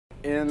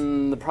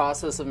In the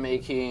process of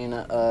making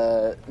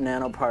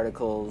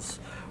nanoparticles,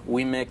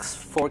 we mix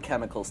 4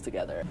 chemicals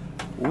together.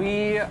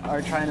 We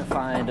are trying to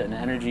find an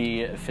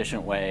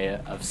energy-efficient way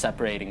of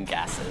separating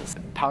gases.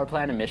 Power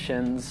plant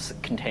emissions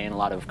contain a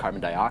lot of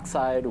carbon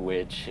dioxide,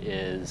 which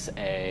is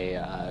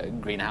a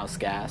greenhouse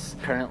gas.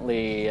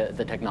 Currently,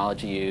 the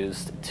technology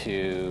used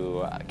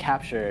to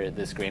capture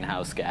this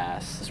greenhouse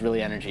gas is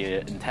really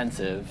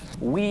energy-intensive.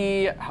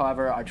 We,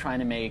 however, are trying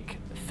to make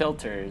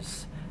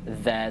filters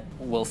that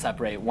will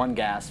separate one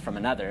gas from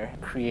another,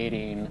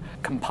 creating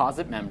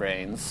composite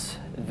membranes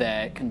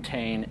that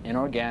contain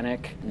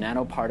inorganic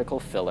nanoparticle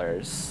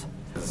fillers.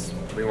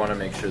 We want to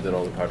make sure that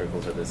all the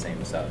particles are the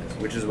same size,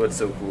 which is what's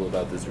so cool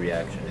about this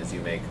reaction, is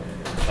you make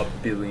a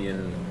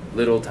billion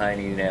little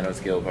tiny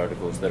nanoscale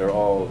particles that are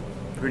all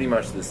pretty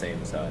much the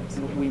same size.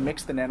 We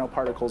mix the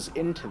nanoparticles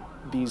into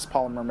these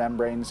polymer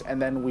membranes,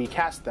 and then we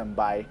cast them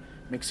by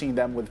mixing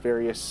them with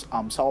various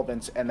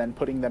solvents and then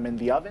putting them in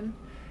the oven.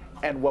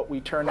 And what we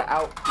turn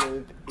out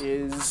with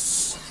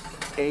is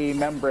a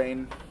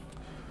membrane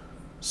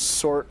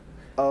sort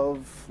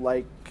of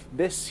like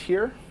this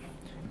here.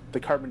 The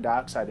carbon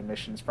dioxide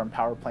emissions from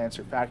power plants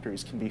or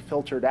factories can be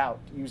filtered out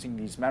using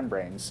these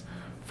membranes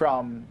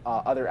from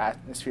other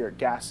atmospheric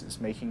gases,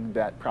 making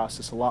that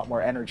process a lot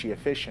more energy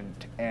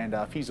efficient and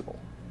feasible.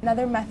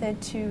 Another method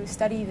to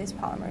study these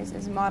polymers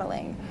is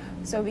modeling.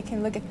 So we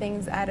can look at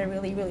things at a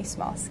really, really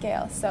small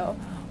scale. So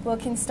we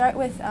can start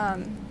with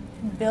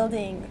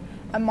building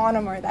a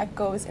monomer that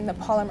goes in the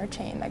polymer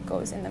chain that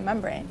goes in the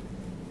membrane.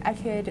 I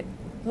could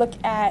look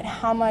at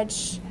how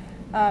much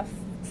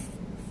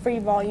free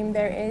volume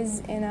there is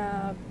in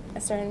a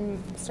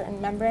certain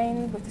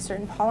membrane with a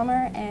certain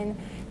polymer and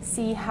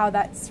see how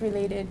that's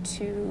related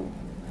to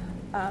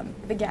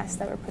the gas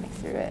that we're putting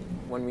through it.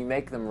 When we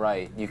make them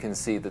right, you can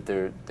see that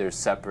they're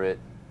separate,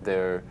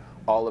 they're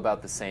all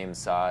about the same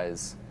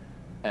size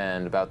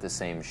and about the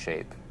same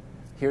shape.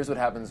 Here's what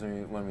happens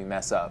when we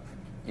mess up.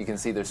 You can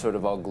see they're sort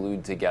of all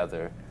glued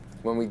together.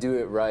 When we do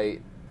it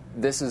right,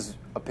 this is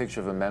a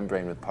picture of a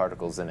membrane with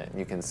particles in it. And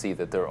you can see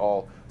that they're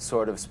all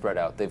sort of spread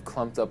out. They've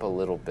clumped up a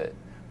little bit,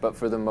 but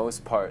for the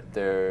most part,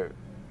 they're,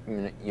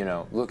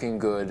 looking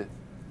good,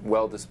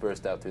 well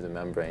dispersed out through the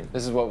membrane.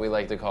 This is what we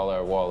like to call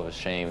our wall of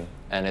shame,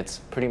 and it's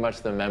pretty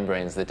much the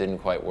membranes that didn't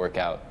quite work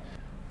out.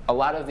 A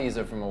lot of these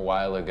are from a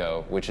while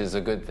ago, which is a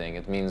good thing.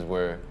 It means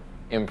we're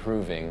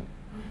improving.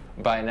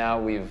 By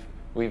now, we've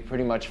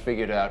pretty much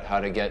figured out how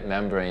to get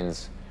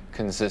membranes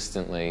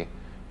consistently,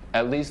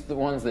 at least the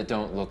ones that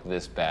don't look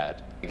this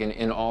bad.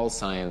 In all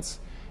science,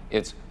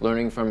 it's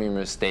learning from your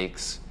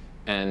mistakes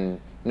and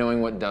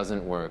knowing what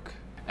doesn't work.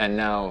 And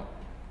now,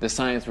 the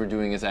science we're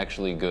doing is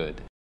actually good.